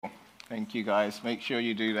Thank you, guys. Make sure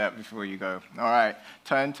you do that before you go. All right.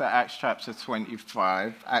 Turn to Acts chapter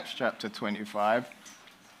 25. Acts chapter 25.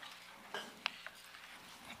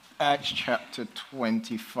 Acts chapter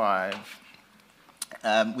 25.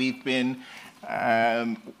 We've been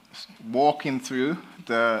walking through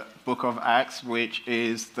the book of Acts, which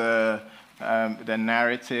is the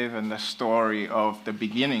narrative and the story of the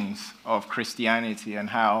beginnings of Christianity and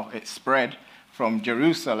how it spread from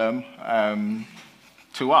Jerusalem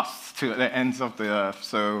to us, to the ends of the earth.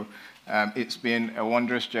 So it's been a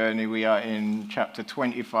wondrous journey. We are in chapter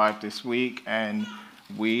 25 this week, and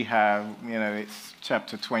we have, it's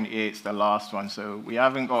chapter 28, it's the last one, so we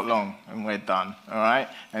haven't got long, and we're done, all right?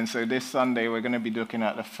 And so this Sunday, we're going to be looking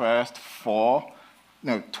at the first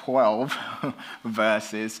 12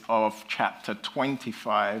 verses of chapter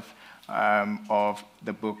 25 of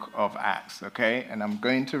the book of Acts, okay? And I'm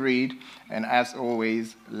going to read, and as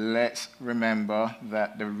always, let's remember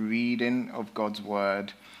that the reading of God's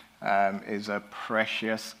word is a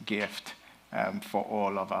precious gift for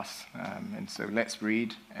all of us. And so let's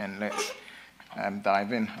read and let's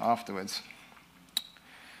dive in afterwards.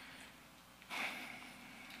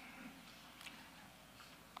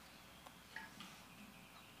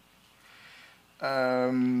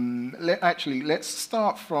 Let's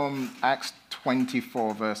start from Acts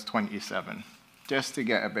 24, verse 27, just to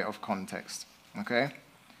get a bit of context, okay?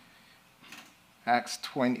 Acts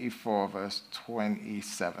 24, verse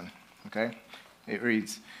 27, okay? It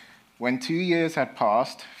reads, "When 2 years had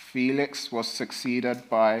passed, Felix was succeeded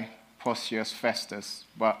by Porcius Festus,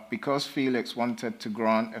 but because Felix wanted to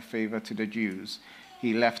grant a favor to the Jews,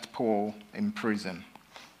 he left Paul in prison.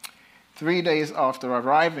 3 days after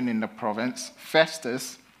arriving in the province,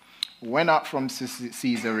 Festus went up from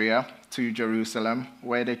Caesarea to Jerusalem,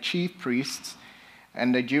 where the chief priests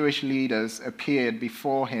and the Jewish leaders appeared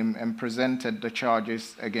before him and presented the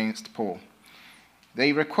charges against Paul.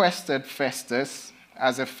 They requested Festus,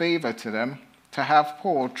 as a favor to them, to have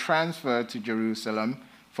Paul transferred to Jerusalem,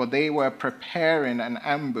 for they were preparing an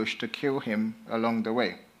ambush to kill him along the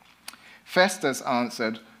way. Festus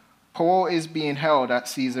answered, 'Paul is being held at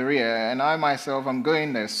Caesarea, and I myself am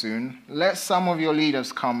going there soon. Let some of your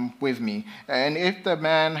leaders come with me, and if the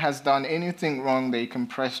man has done anything wrong, they can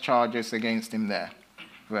press charges against him there.'"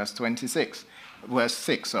 Verse 6.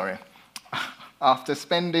 "After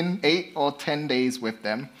spending 8 or 10 days with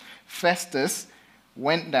them, Festus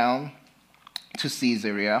went down to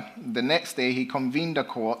Caesarea. The next day he convened a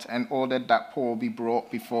court and ordered that Paul be brought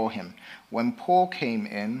before him. When Paul came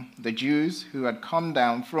in, the Jews who had come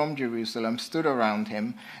down from Jerusalem stood around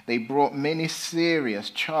him. They brought many serious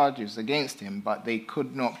charges against him, but they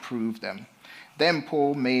could not prove them. Then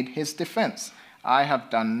Paul made his defense. 'I have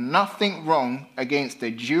done nothing wrong against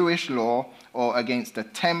the Jewish law or against the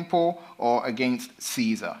temple or against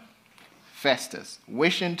Caesar.' Festus,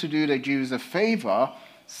 wishing to do the Jews a favor,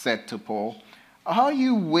 said to Paul, 'Are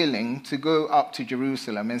you willing to go up to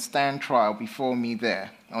Jerusalem and stand trial before me there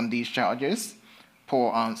on these charges?'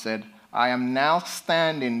 Paul answered, 'I am now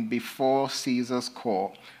standing before Caesar's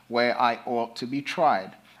court, where I ought to be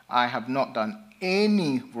tried. I have not done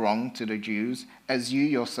any wrong to the Jews, as you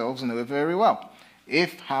yourselves know very well.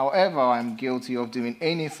 If, however, I am guilty of doing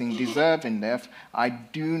anything deserving death, I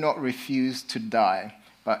do not refuse to die.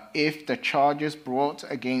 But if the charges brought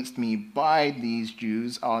against me by these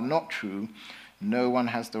Jews are not true, no one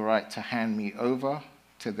has the right to hand me over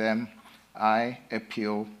to them. I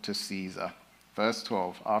appeal to Caesar.'" Verse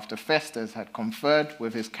 12, "After Festus had conferred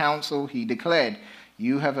with his council, he declared,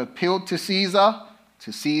 'You have appealed to Caesar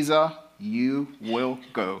you will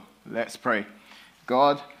go.'" Let's pray.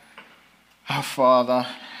 God, our Father,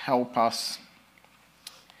 help us.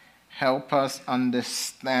 Help us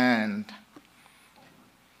understand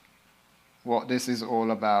what this is all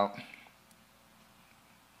about,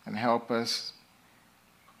 and help us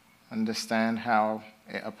understand how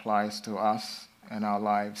it applies to us and our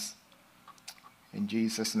lives. In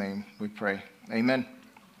Jesus' name we pray. Amen.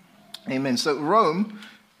 Amen. So Rome,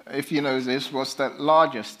 if you know this, was the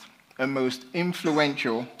largest and most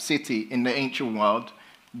influential city in the ancient world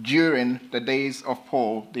during the days of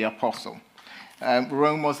Paul the Apostle.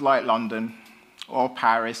 Rome was like London or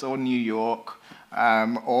Paris or New York,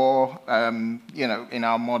 or in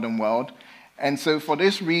our modern world. And so for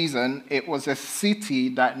this reason, it was a city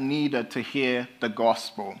that needed to hear the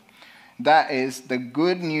gospel. That is the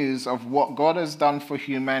good news of what God has done for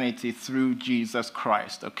humanity through Jesus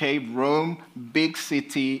Christ. Okay, Rome, big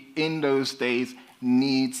city in those days,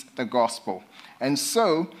 needs the gospel. And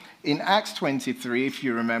so in Acts 23, if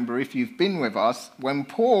you remember, if you've been with us, when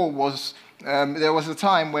Paul was there was a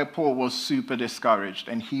time where Paul was super discouraged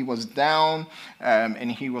and he was down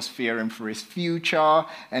and he was fearing for his future.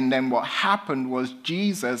 And then what happened was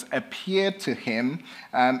Jesus appeared to him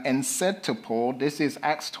and said to Paul, this is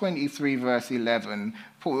Acts 23 verse 11,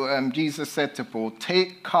 Jesus said to Paul,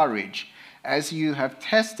 "Take courage, as you have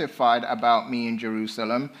testified about me in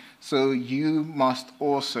Jerusalem, so you must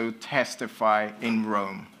also testify in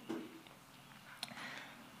Rome."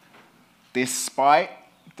 Despite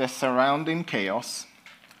the surrounding chaos,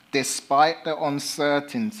 despite the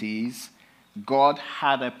uncertainties, God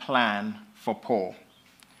had a plan for Paul.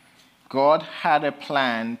 God had a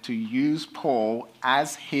plan to use Paul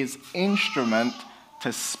as his instrument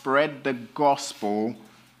to spread the gospel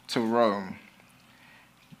to Rome.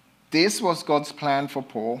 This was God's plan for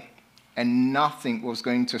Paul, and nothing was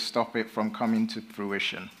going to stop it from coming to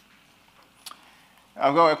fruition.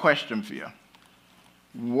 I've got a question for you.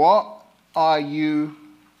 What are you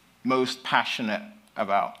most passionate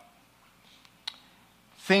about?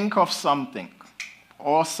 Think of something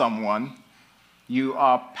or someone you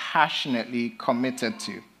are passionately committed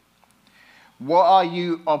to. What are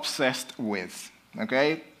you obsessed with?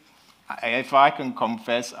 Okay? If I can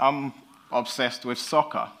confess, I'm obsessed with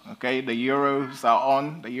soccer. Okay? The Euros are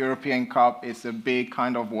on. The European Cup is a big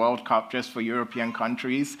kind of World Cup just for European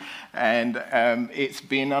countries. And it's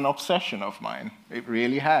been an obsession of mine. It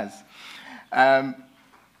really has.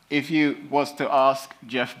 If you was to ask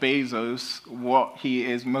Jeff Bezos what he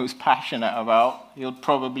is most passionate about, he'll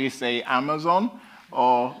probably say Amazon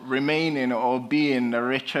or remaining or being the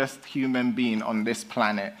richest human being on this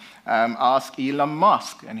planet. Ask Elon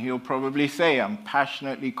Musk, and he'll probably say, I'm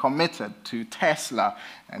passionately committed to Tesla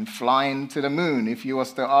and flying to the moon. If you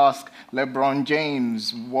was to ask LeBron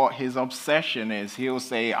James what his obsession is, he'll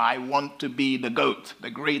say, I want to be the GOAT,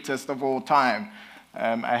 the greatest of all time,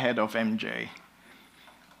 ahead of MJ.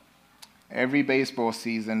 Every baseball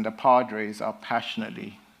season, the Padres are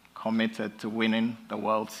passionately committed to winning the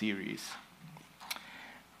World Series.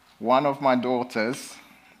 One of my daughters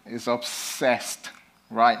is obsessed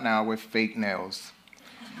right now with fake nails.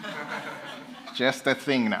 Just a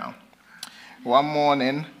thing now. One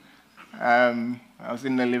morning, I was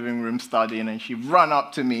in the living room studying, and she ran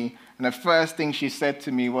up to me, and the first thing she said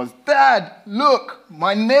to me was, "Dad, look,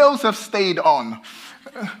 my nails have stayed on."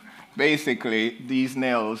 Basically, these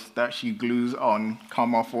nails that she glues on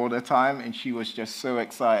come off all the time, and she was just so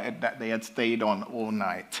excited that they had stayed on all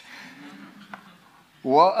night.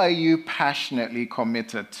 What are you passionately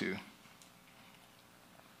committed to?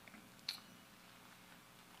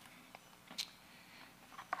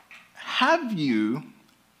 Have you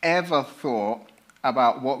ever thought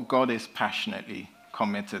about what God is passionately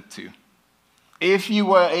committed to? If you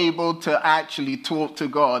were able to actually talk to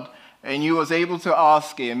God and you was able to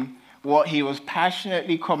ask him what he was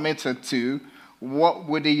passionately committed to, what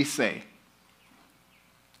would he say?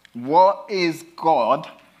 What is God,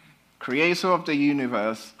 creator of the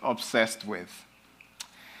universe, obsessed with?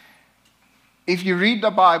 If you read the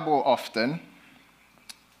Bible often,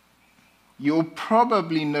 you'll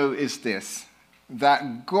probably notice this,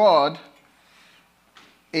 that God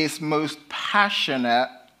is most passionate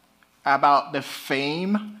about the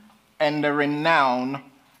fame and the renown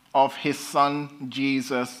of his son,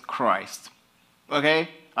 Jesus Christ. Okay?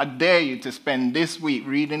 I dare you to spend this week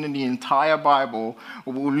reading in the entire Bible,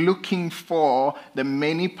 looking for the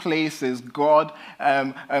many places God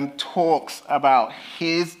talks about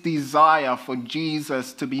his desire for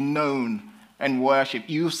Jesus to be known and worshipped.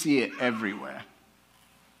 You see it everywhere.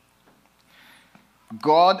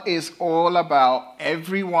 God is all about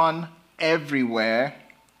everyone, everywhere,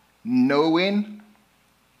 knowing,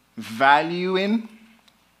 valuing,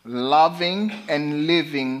 loving, and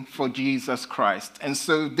living for Jesus Christ. And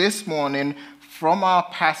so this morning, from our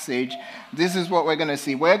passage, this is what we're going to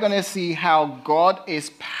see. We're going to see how God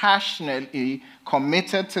is passionately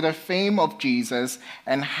committed to the fame of Jesus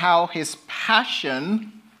and how his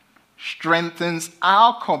passion strengthens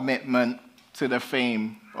our commitment to the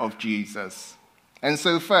fame of Jesus. And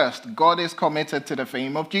so first, God is committed to the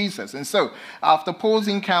fame of Jesus. And so after Paul's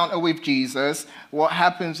encounter with Jesus, what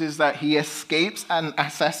happens is that he escapes an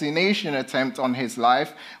assassination attempt on his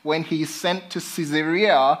life when he's sent to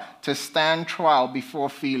Caesarea to stand trial before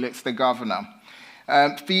Felix the governor.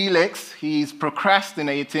 Felix, he's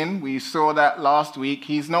procrastinating. We saw that last week.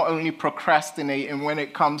 He's not only procrastinating when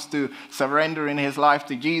it comes to surrendering his life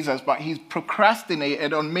to Jesus, but he's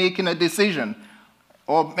procrastinated on making a decision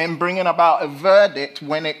and bringing about a verdict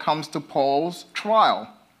when it comes to Paul's trial.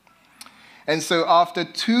 And so after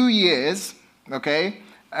 2 years,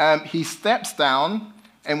 he steps down,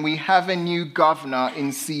 and we have a new governor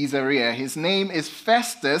in Caesarea. His name is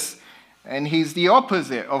Festus, And he's the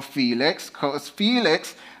opposite of Felix, because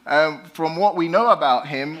Felix, from what we know about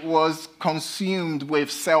him, was consumed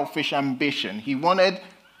with selfish ambition. He wanted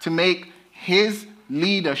to make his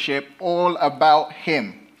leadership all about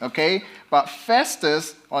him, okay? But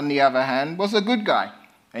Festus, on the other hand, was a good guy,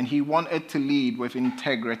 and he wanted to lead with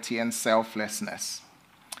integrity and selflessness.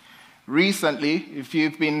 Recently, if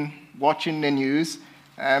you've been watching the news,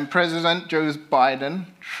 President Joe Biden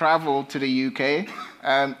traveled to the UK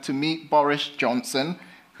to meet Boris Johnson,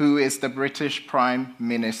 who is the British Prime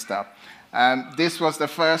Minister. This was the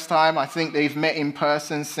first time I think they've met in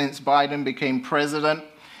person since Biden became president.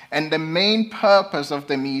 And the main purpose of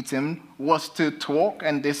the meeting was to talk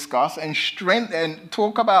and discuss and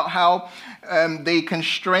talk about how they can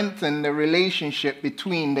strengthen the relationship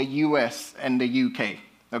between the US and the UK.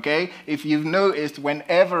 Okay? If you've noticed,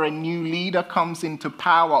 whenever a new leader comes into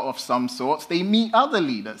power of some sorts, they meet other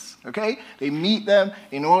leaders. Okay? They meet them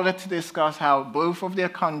in order to discuss how both of their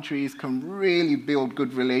countries can really build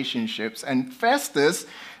good relationships. And Festus,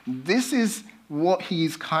 this is what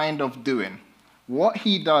he's kind of doing. What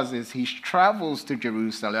he does is he travels to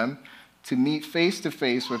Jerusalem to meet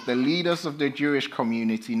face-to-face with the leaders of the Jewish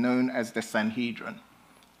community known as the Sanhedrin.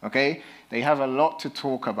 Okay? They have a lot to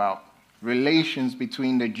talk about. Relations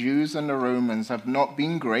between the Jews and the Romans have not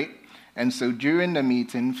been great, and so during the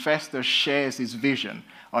meeting, Festus shares his vision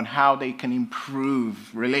on how they can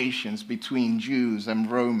improve relations between Jews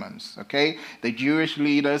and Romans, okay? The Jewish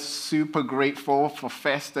leaders super grateful for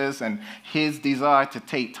Festus and his desire to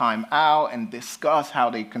take time out and discuss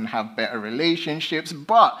how they can have better relationships,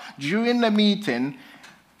 but during the meeting,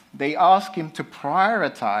 they ask him to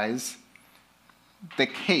prioritize the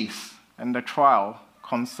case and the trial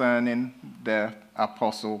concerning the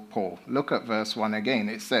Apostle Paul. Look at verse 1 again.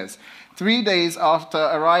 It says, 3 days after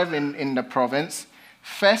arriving in the province,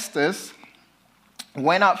 Festus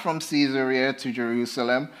went up from Caesarea to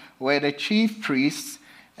Jerusalem, where the chief priests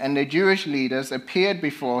and the Jewish leaders appeared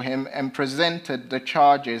before him and presented the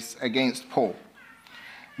charges against Paul.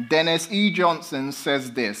 Dennis E. Johnson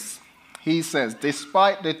says this. He says,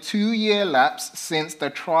 despite the 2-year lapse since the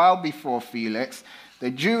trial before Felix, the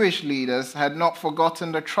Jewish leaders had not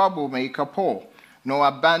forgotten the troublemaker Paul, nor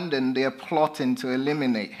abandoned their plotting to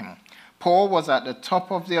eliminate him. Paul was at the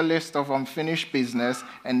top of their list of unfinished business,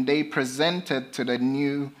 and they presented to the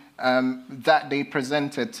new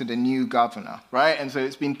governor, right? And so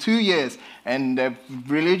it's been 2 years, and the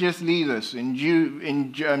religious leaders in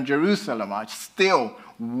Jerusalem are still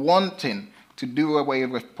wanting to do away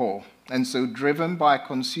with Paul. And so, driven by a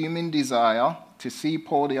consuming desire to see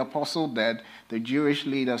Paul the apostle dead, the Jewish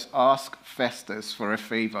leaders asked Festus for a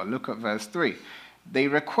favor. Look at verse 3. They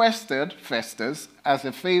requested Festus, as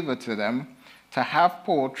a favor to them, to have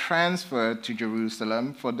Paul transferred to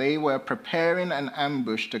Jerusalem, for they were preparing an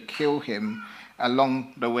ambush to kill him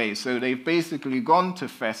along the way. So they've basically gone to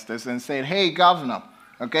Festus and said, hey, governor,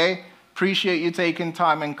 okay, appreciate you taking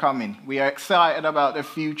time and coming. We are excited about the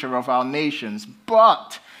future of our nations,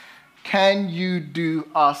 but can you do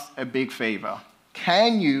us a big favor?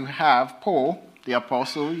 Can you have Paul, the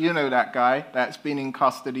apostle, you know that guy that's been in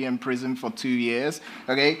custody and prison for 2 years,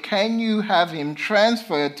 okay? Can you have him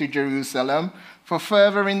transferred to Jerusalem for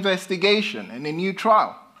further investigation and a new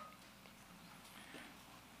trial?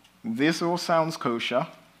 This all sounds kosher.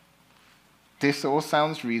 This all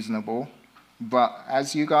sounds reasonable. But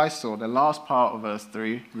as you guys saw, the last part of verse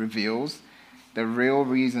 3 reveals the real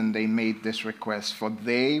reason they made this request, for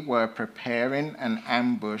they were preparing an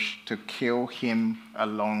ambush to kill him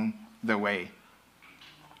along the way.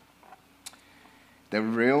 The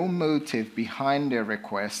real motive behind their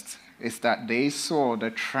request is that they saw the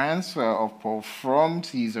transfer of Paul from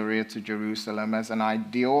Caesarea to Jerusalem as an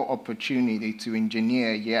ideal opportunity to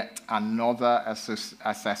engineer yet another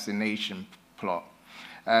assassination plot.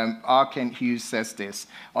 R. Kent Hughes says this,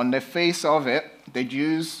 on the face of it, the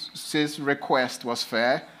Jews' request was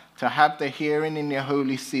fair, to have the hearing in their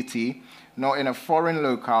holy city, not in a foreign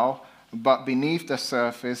locale, but beneath the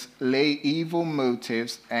surface lay evil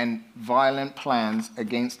motives and violent plans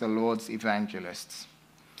against the Lord's evangelists.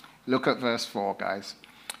 Look at verse 4, guys.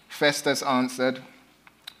 Festus answered,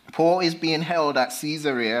 Paul is being held at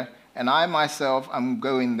Caesarea, and I myself am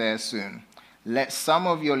going there soon. Let some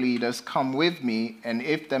of your leaders come with me, and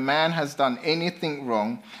if the man has done anything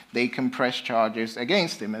wrong, they can press charges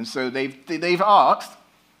against him. And so they've asked,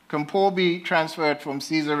 can Paul be transferred from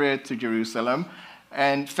Caesarea to Jerusalem?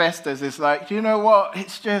 And Festus is like, you know what?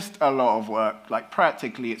 It's just a lot of work. Like,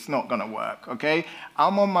 practically, it's not going to work, okay?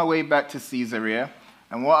 I'm on my way back to Caesarea,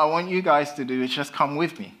 and what I want you guys to do is just come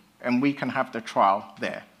with me, and we can have the trial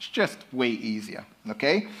there. It's just way easier,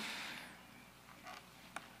 okay?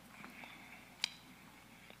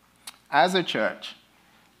 as a church,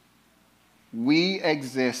 we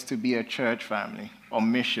exist to be a church family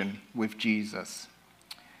on mission with Jesus.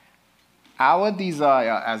 Our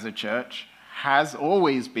desire as a church has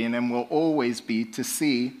always been and will always be to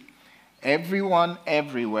see everyone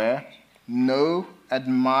everywhere know,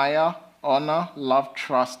 admire, honor, love,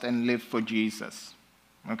 trust, and live for Jesus.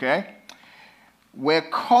 Okay? We're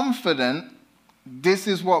confident this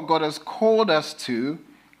is what God has called us to,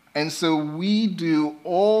 and so we do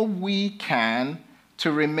all we can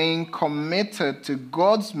to remain committed to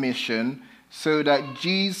God's mission so that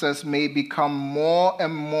Jesus may become more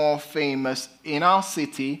and more famous in our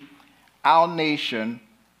city, our nation,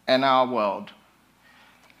 and our world.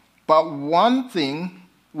 But one thing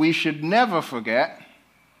we should never forget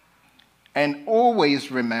and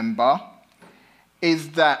always remember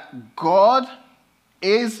is that God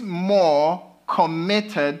is more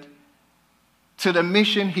committed to the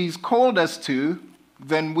mission he's called us to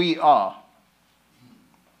than we are.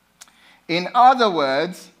 In other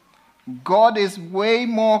words, God is way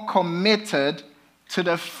more committed to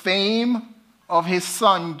the fame of his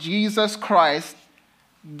Son, Jesus Christ,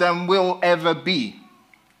 than we'll ever be.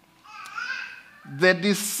 The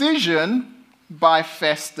decision by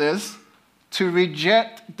Festus to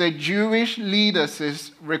reject the Jewish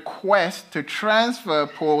leaders' request to transfer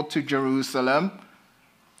Paul to Jerusalem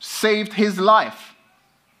saved his life.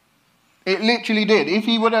 It literally did. If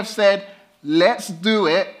he would have said, let's do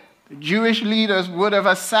it, the Jewish leaders would have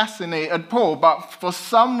assassinated Paul. But for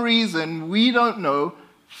some reason, we don't know,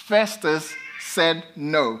 Festus said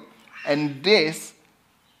no. And this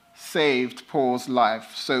saved Paul's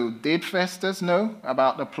life. So did Festus know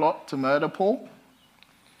about the plot to murder Paul?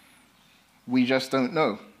 We just don't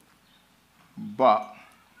know. But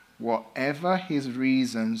whatever his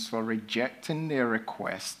reasons for rejecting their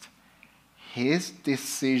request, his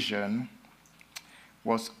decision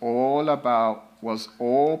was all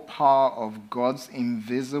part of God's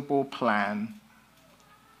invisible plan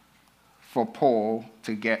for Paul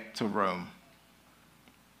to get to Rome.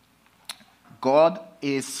 God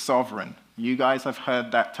is sovereign. You guys have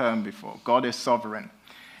heard that term before. God is sovereign.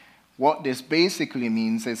 What this basically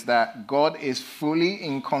means is that God is fully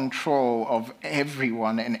in control of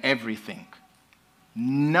everyone and everything.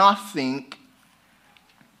 Nothing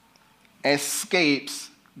escapes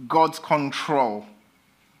God's control.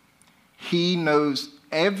 He knows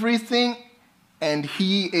everything, and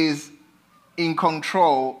he is in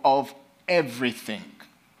control of everything.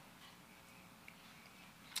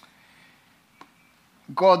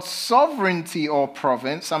 God's sovereignty or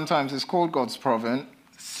providence, sometimes it's called God's providence,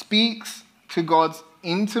 speaks to God's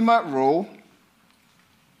intimate rule,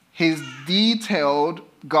 his detailed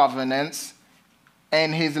governance,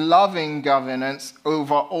 and his loving governance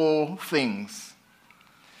over all things.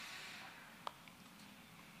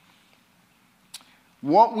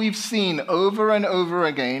 What we've seen over and over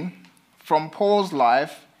again from Paul's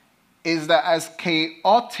life is that as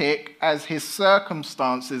chaotic as his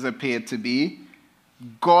circumstances appeared to be,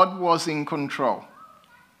 God was in control.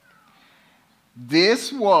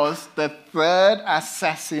 This was the third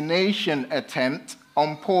assassination attempt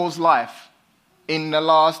on Paul's life in the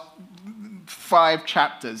last 5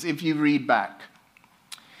 chapters, if you read back.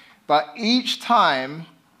 But each time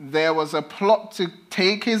there was a plot to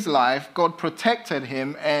take his life, God protected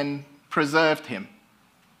him and preserved him.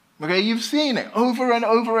 Okay, you've seen it over and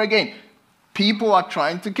over again. People are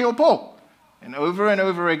trying to kill Paul. And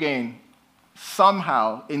over again,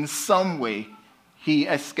 somehow, in some way, he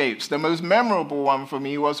escapes. The most memorable one for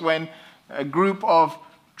me was when a group of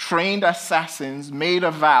trained assassins made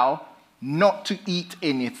a vow not to eat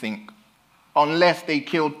anything unless they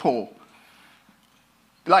killed Paul.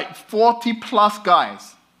 Like 40 plus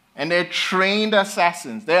guys. And they're trained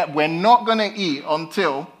assassins. We're not going to eat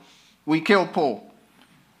until we kill Paul.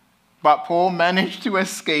 But Paul managed to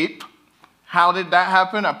escape. How did that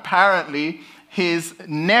happen? Apparently, his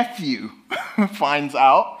nephew finds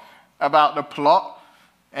out about the plot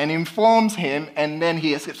and informs him, and then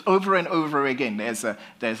he escapes over and over again.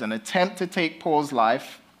 There's an attempt to take Paul's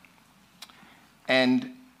life,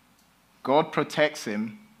 and God protects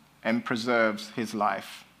him and preserves his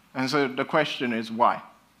life. And so the question is, why?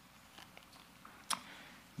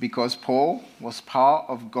 Because Paul was part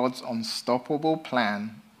of God's unstoppable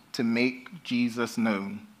plan to make Jesus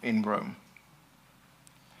known in Rome.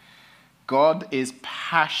 God is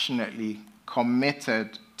passionately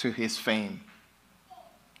committed to his fame.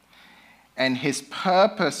 And his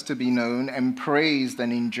purpose to be known and praised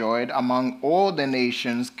and enjoyed among all the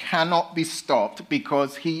nations cannot be stopped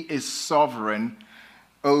because he is sovereign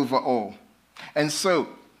over all. And so,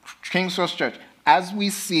 King's Cross Church, as we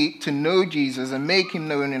seek to know Jesus and make him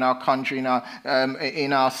known in our country, in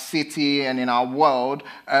our city, and in our world,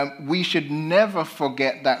 we should never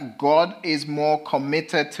forget that God is more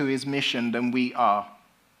committed to his mission than we are.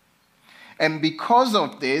 And because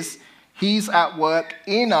of this, he's at work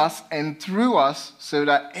in us and through us so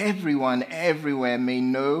that everyone everywhere may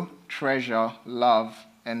know, treasure, love,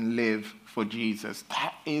 and live for Jesus.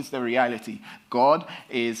 That is the reality. God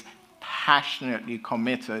is passionately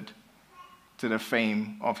committed to the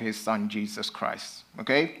fame of his son, Jesus Christ.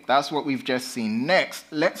 Okay? That's what we've just seen. Next,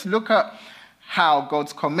 let's look at how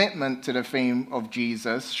God's commitment to the fame of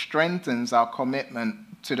Jesus strengthens our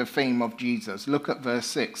commitment to the fame of Jesus. Look at verse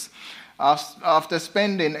 6. After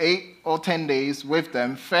spending 8 or 10 days with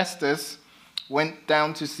them, Festus went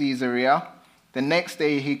down to Caesarea. The next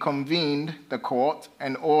day he convened the court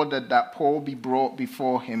and ordered that Paul be brought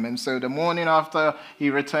before him. And so the morning after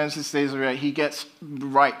he returns to Caesarea, he gets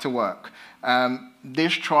right to work.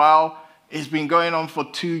 This trial has been going on for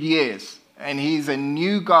 2 years. And he's a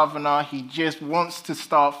new governor. He just wants to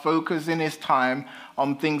start focusing his time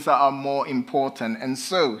on things that are more important. And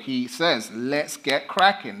so he says, let's get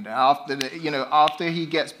cracking. After he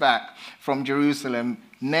gets back from Jerusalem,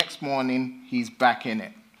 next morning, he's back in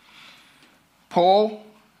it. Paul,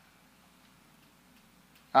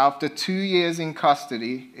 after 2 years in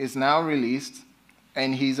custody, is now released,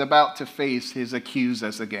 and he's about to face his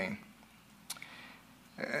accusers again.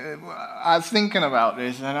 I was thinking about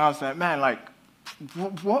this, and I was like, man, like,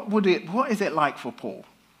 what is it like for Paul?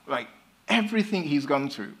 Like, everything he's gone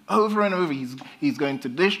through, over and over, he's going to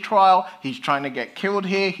this trial, he's trying to get killed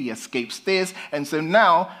here, he escapes this, and so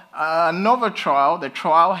now, another trial, the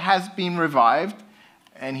trial has been revived,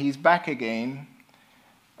 and he's back again,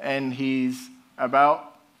 and he's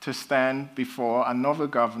about to stand before another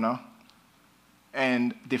governor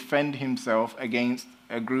and defend himself against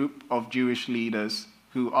a group of Jewish leaders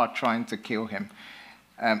who are trying to kill him.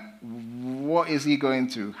 What is he going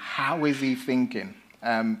through? How is he thinking?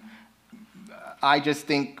 I just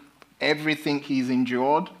think everything he's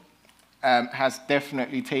endured has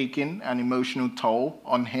definitely taken an emotional toll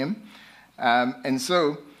on him. And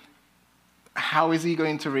so, how is he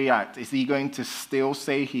going to react? Is he going to still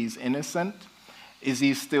say he's innocent? Is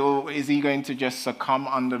he going to just succumb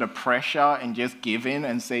under the pressure and just give in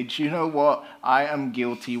and say, do you know what? I am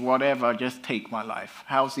guilty, whatever, just take my life.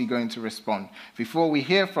 How's he going to respond? Before we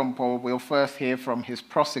hear from Paul, we'll first hear from his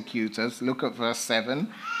prosecutors. Look at verse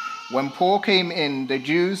 7. When Paul came in, the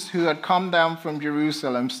Jews who had come down from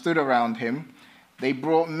Jerusalem stood around him. They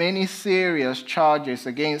brought many serious charges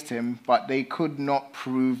against him, but they could not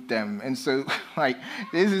prove them. And so,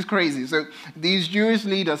 this is crazy. So these Jewish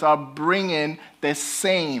leaders are bringing the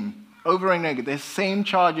same, over and over, the same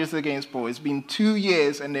charges against Paul. It's been 2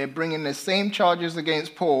 years, and they're bringing the same charges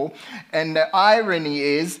against Paul. And the irony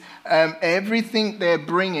is, everything they're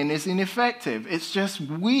bringing is ineffective. It's just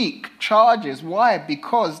weak charges. Why?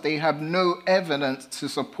 Because they have no evidence to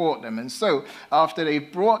support them. And so, after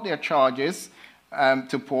they've brought their charges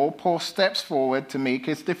to Paul, Paul steps forward to make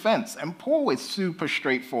his defense. And Paul is super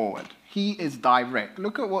straightforward. He is direct.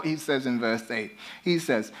 Look at what he says in verse 8. It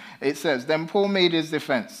says, then Paul made his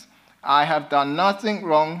defense. I have done nothing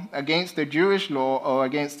wrong against the Jewish law or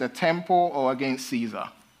against the temple or against Caesar.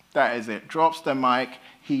 That is it. Drops the mic.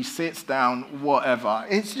 He sits down, whatever.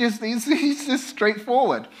 He's just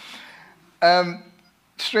straightforward.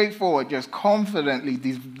 Straightforward, just confidently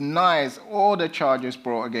denies all the charges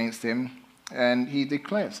brought against him. And he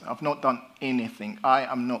declares, I've not done anything. I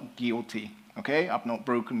am not guilty. Okay? I've not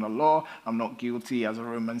broken the law. I'm not guilty as a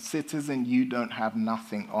Roman citizen. You don't have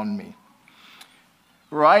nothing on me.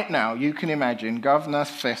 Right now, you can imagine Governor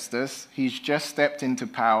Festus, he's just stepped into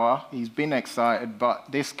power. He's been excited,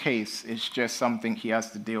 but this case is just something he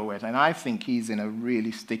has to deal with. And I think he's in a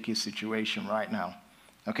really sticky situation right now.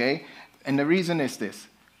 Okay? And the reason is this.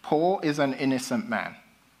 Paul is an innocent man.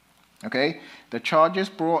 Okay? The charges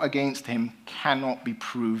brought against him cannot be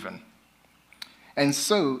proven. And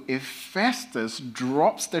so, if Festus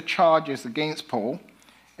drops the charges against Paul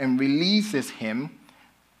and releases him,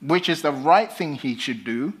 which is the right thing he should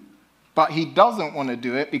do, but he doesn't want to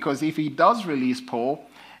do it because if he does release Paul,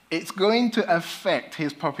 it's going to affect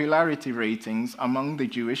his popularity ratings among the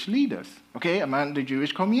Jewish leaders, okay, among the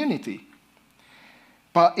Jewish community.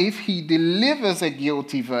 But if he delivers a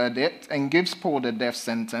guilty verdict and gives Paul the death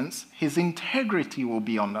sentence, his integrity will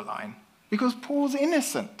be on the line because Paul's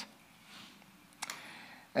innocent.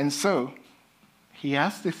 And so he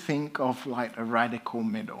has to think of like a radical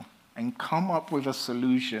middle and come up with a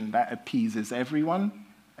solution that appeases everyone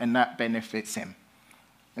and that benefits him.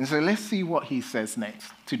 And so let's see what he says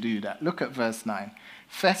next to do that. Look at verse 9.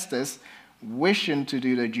 Festus wishing to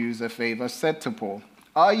do the Jews a favor, said to Paul,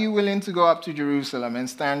 "Are you willing to go up to Jerusalem and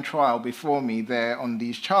stand trial before me there on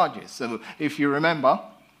these charges?" So if you remember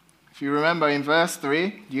in verse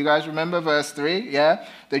 3, do you guys remember verse 3? Yeah?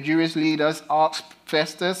 The Jewish leaders asked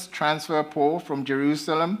Festus transfer Paul from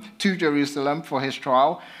Jerusalem to Jerusalem for his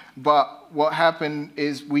trial. But what happened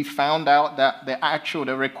is we found out that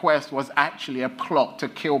the request was actually a plot to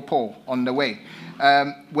kill Paul on the way.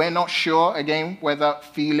 We're not sure, again, whether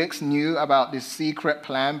Felix knew about this secret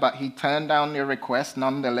plan, but he turned down the request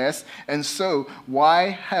nonetheless. And so, why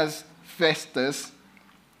has Festus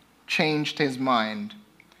changed his mind?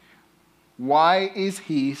 Why is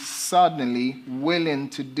he suddenly willing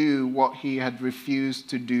to do what he had refused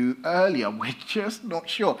to do earlier? We're just not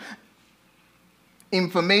sure.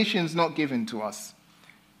 Information's not given to us,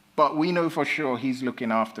 but we know for sure he's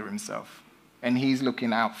looking after himself, and he's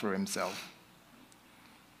looking out for himself.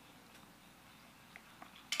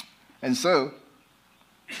 And so,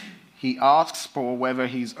 he asks Paul whether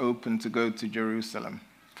he's open to go to Jerusalem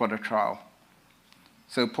for the trial.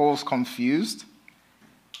 So Paul's confused.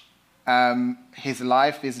 His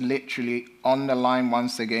life is literally on the line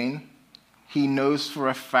once again. He knows for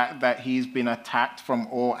a fact that he's been attacked from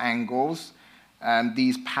all angles.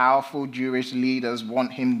 These powerful Jewish leaders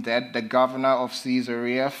want him dead. The governor of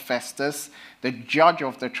Caesarea, Festus, the judge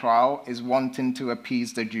of the trial, is wanting to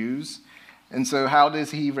appease the Jews. And so how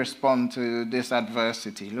does he respond to this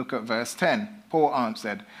adversity? Look at verse 10. Paul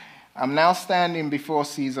answered, "I'm now standing before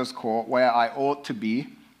Caesar's court where I ought to be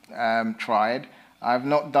tried. I have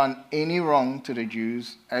not done any wrong to the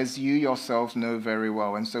Jews, as you yourselves know very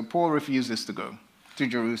well." And so Paul refuses to go to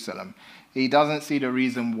Jerusalem. He doesn't see the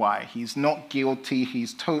reason why. He's not guilty,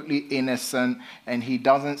 he's totally innocent, and he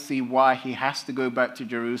doesn't see why he has to go back to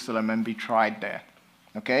Jerusalem and be tried there.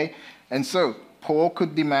 Okay? And so Paul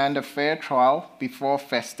could demand a fair trial before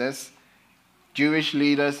Festus. Jewish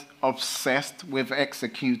leaders obsessed with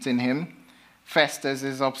executing him. Festus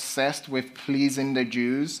is obsessed with pleasing the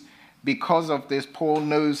Jews. Because of this, Paul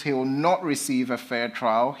knows he will not receive a fair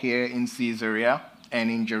trial here in Caesarea and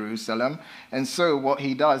in Jerusalem. And so what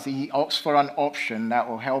he does, he opts for an option that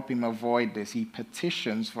will help him avoid this. He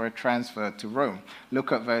petitions for a transfer to Rome.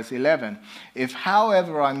 Look at verse 11. "If,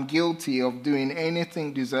 however, I'm guilty of doing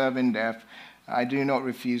anything deserving death, I do not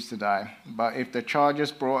refuse to die. But if the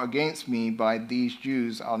charges brought against me by these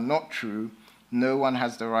Jews are not true, no one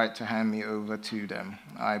has the right to hand me over to them.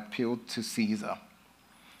 I appeal to Caesar."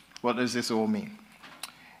 What does this all mean?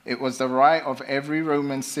 It was the right of every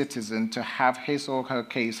Roman citizen to have his or her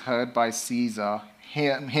case heard by Caesar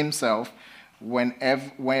himself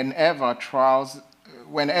whenever a trial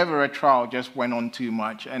just went on too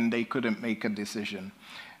much and they couldn't make a decision.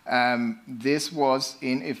 This was,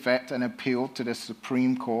 in effect, an appeal to the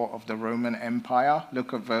Supreme Court of the Roman Empire.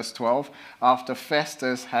 Look at verse 12. "After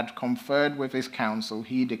Festus had conferred with his council,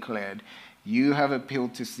 he declared, 'You have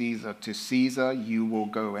appealed to Caesar you will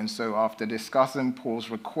go.' And so after discussing Paul's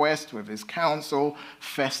request with his council,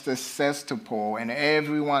 Festus says to Paul and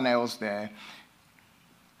everyone else there,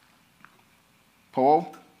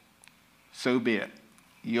 'Paul, so be it.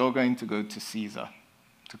 You're going to go to Caesar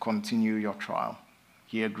to continue your trial.'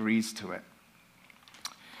 He agrees to it.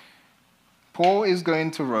 Paul is going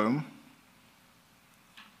to Rome,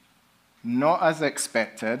 not as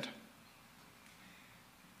expected,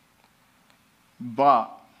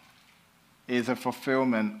 but is a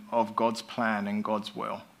fulfillment of God's plan and God's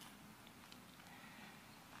will.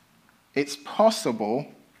 It's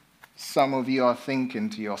possible, some of you are thinking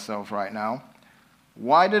to yourself right now,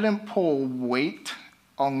 why didn't Paul wait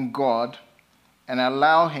on God and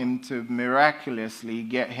allow him to miraculously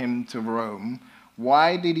get him to Rome?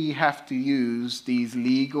 Why did he have to use these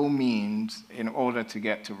legal means in order to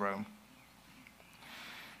get to Rome?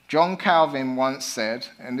 John Calvin once said,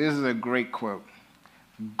 and this is a great quote,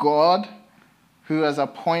 "God, who has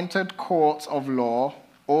appointed courts of law,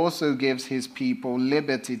 also gives his people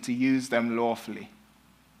liberty to use them lawfully."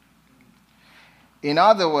 In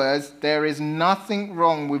other words, there is nothing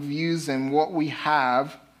wrong with using what we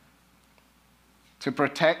have to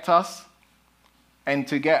protect us and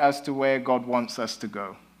to get us to where God wants us to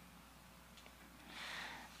go.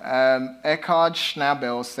 Eckhard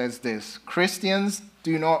Schnabel says this: "Christians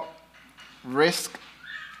do not risk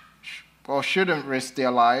or shouldn't risk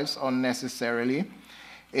their lives unnecessarily.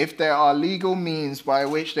 If there are legal means by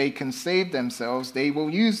which they can save themselves, they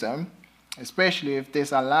will use them, especially if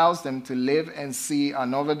this allows them to live and see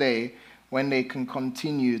another day when they can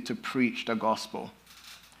continue to preach the gospel."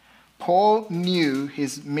 Paul knew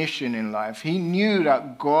his mission in life. He knew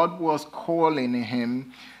that God was calling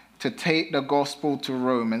him to take the gospel to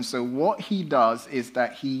Rome. And so what he does is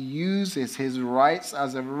that he uses his rights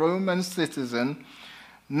as a Roman citizen,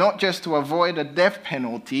 not just to avoid a death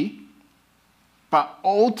penalty, but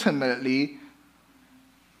ultimately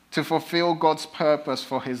to fulfill God's purpose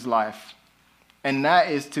for his life. And that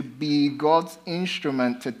is to be God's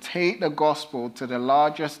instrument to take the gospel to the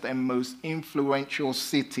largest and most influential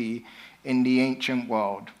city in the ancient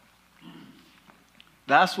world.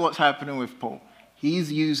 That's what's happening with Paul.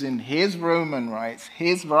 He's using his Roman rights,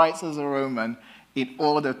 his rights as a Roman, in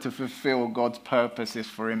order to fulfill God's purposes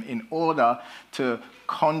for him, in order to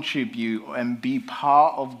contribute and be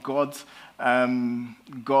part of God's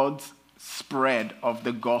spread of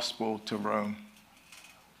the gospel to Rome.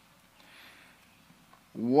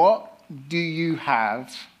 What do you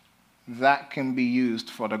have that can be used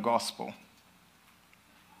for the gospel?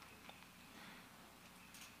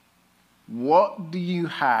 What do you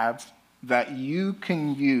have that you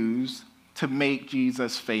can use to make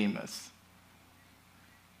Jesus famous?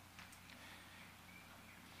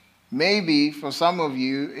 Maybe for some of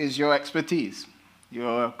you is your expertise.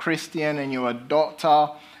 You're a Christian and you're a doctor,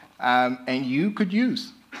 and you could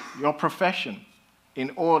use your profession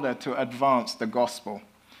in order to advance the gospel.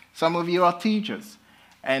 Some of you are teachers,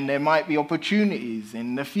 and there might be opportunities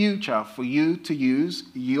in the future for you to use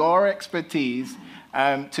your expertise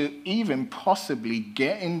to even possibly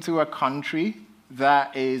get into a country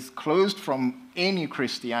that is closed from any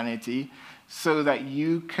Christianity so that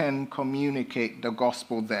you can communicate the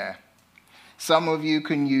gospel there. Some of you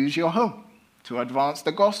can use your home to advance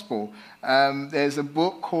the gospel. There's a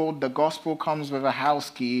book called The Gospel Comes with a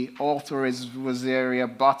House Key. Author is Rosaria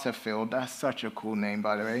Butterfield. That's such a cool name,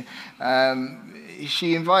 by the way.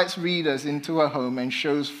 She invites readers into her home and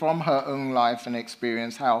shows from her own life and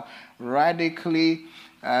experience how radically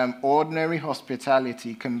ordinary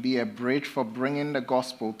hospitality can be a bridge for bringing the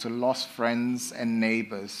gospel to lost friends and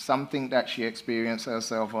neighbors, something that she experienced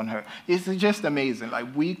herself on her. It's just amazing.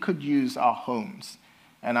 Like, we could use our homes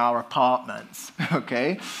and our apartments,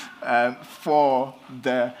 okay, for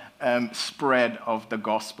the spread of the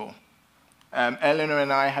gospel. Eleanor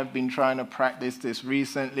and I have been trying to practice this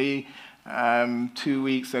recently. 2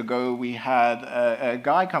 weeks ago, we had a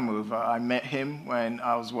guy come over. I met him when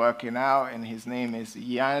I was working out, and his name is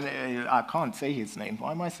Jan. I can't say his name.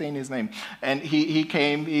 Why am I saying his name? And he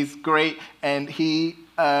came. He's great, and he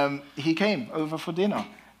came over for dinner.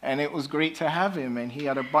 And it was great to have him, and he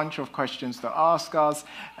had a bunch of questions to ask us,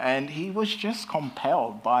 and he was just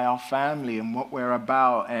compelled by our family and what we're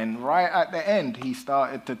about. And right at the end, he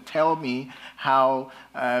started to tell me how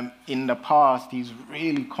in the past he's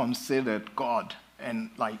really considered God and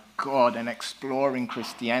exploring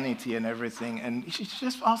Christianity and everything. And he's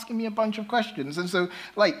just asking me a bunch of questions. And so,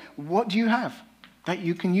 what do you have that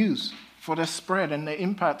you can use for the spread and the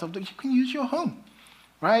impact of you can use your home,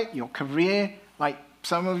 right? Your career,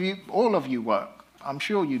 some of you, all of you work. I'm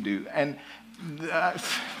sure you do. And I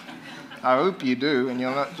hope you do, and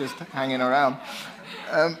you're not just hanging around.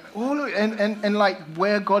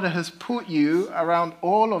 Where God has put you around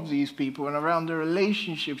all of these people and around the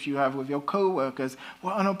relationships you have with your co-workers,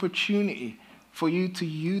 what an opportunity for you to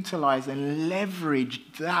utilize and leverage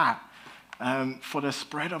that for the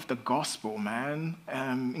spread of the gospel, man.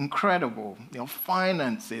 Incredible. Your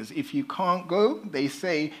finances. If you can't go, they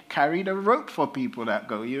say, carry the rope for people that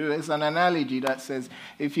go. There's an analogy that says,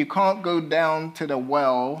 if you can't go down to the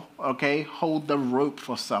well, okay, hold the rope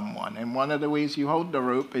for someone. And one of the ways you hold the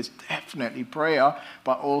rope is definitely prayer,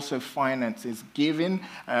 but also finances. Giving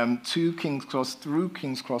to King's Cross, through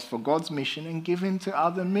King's Cross for God's mission, and giving to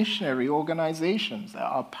other missionary organizations that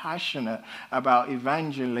are passionate about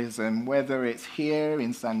evangelism, whether it's here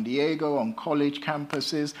in San Diego, on college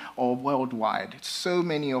campuses, or worldwide. So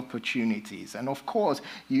many opportunities. And of course,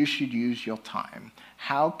 you should use your time.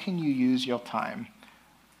 How can you use your time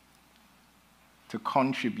to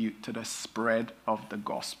contribute to the spread of the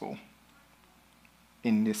gospel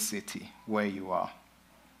in this city where you are?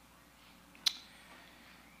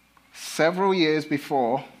 Several years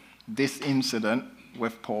before this incident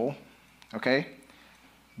with Paul, okay,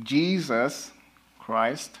 Jesus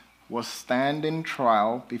Christ was standing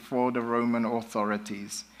trial before the Roman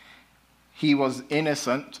authorities. He was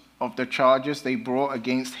innocent of the charges they brought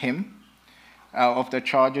against him, of the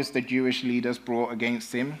charges the Jewish leaders brought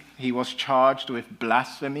against him. He was charged with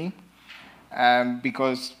blasphemy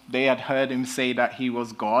because they had heard him say that he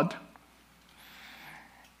was God.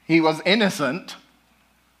 He was innocent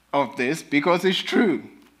of this because it's true.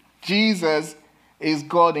 Jesus is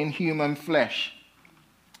God in human flesh.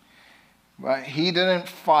 But he didn't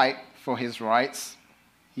fight for his rights.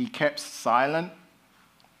 He kept silent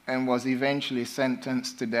and was eventually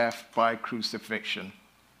sentenced to death by crucifixion.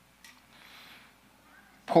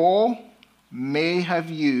 Paul may have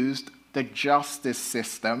used the justice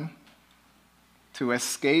system to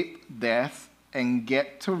escape death and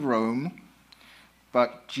get to Rome,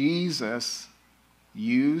 but Jesus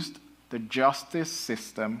used the justice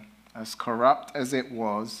system, as corrupt as it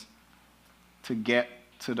was, to get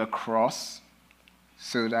to the cross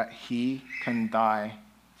so that he can die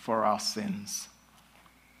for our sins.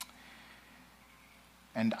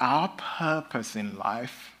 And our purpose in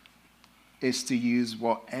life is to use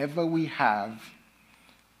whatever we have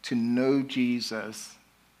to know Jesus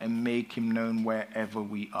and make him known wherever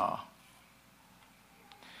we are.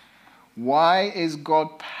 Why is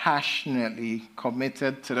God passionately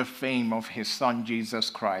committed to the fame of his Son, Jesus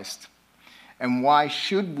Christ? And why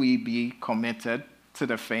should we be committed to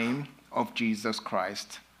the fame of Jesus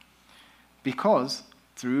Christ? Because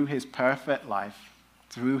through his perfect life,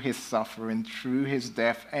 through his suffering, through his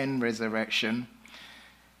death and resurrection,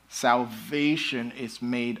 salvation is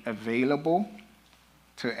made available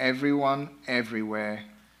to everyone, everywhere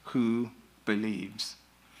who believes.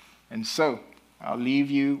 And so, I'll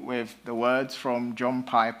leave you with the words from John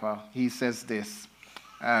Piper. He says this.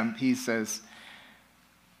 He says,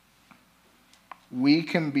 "We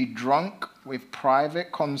can be drunk with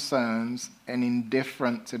private concerns and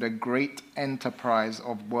indifferent to the great enterprise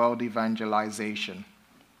of world evangelization.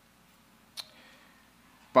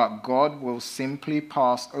 But God will simply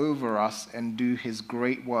pass over us and do his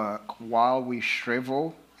great work while we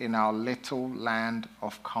shrivel in our little land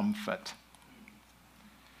of comfort."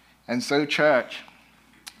 And so, church,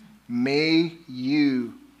 may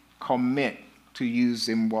you commit to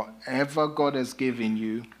using whatever God has given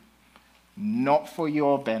you, not for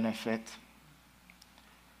your benefit,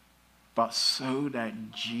 but so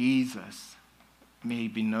that Jesus may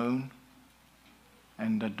be known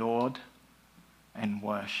and adored and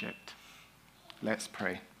worshipped. Let's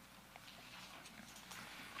pray.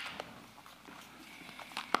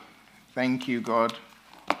 Thank you, God,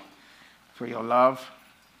 for your love,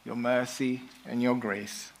 your mercy, and your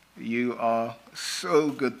grace. You are so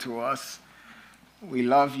good to us. We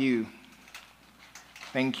love you.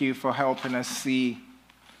 Thank you for helping us see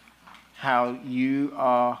how you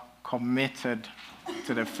are committed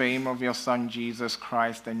to the fame of your Son, Jesus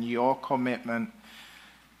Christ, and your commitment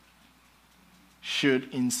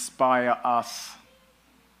should inspire us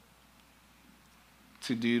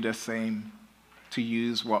to do the same, to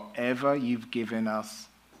use whatever you've given us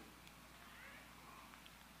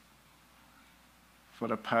for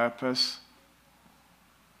the purpose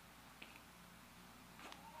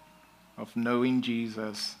of knowing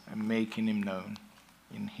Jesus and making him known.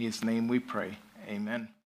 In his name we pray. Amen.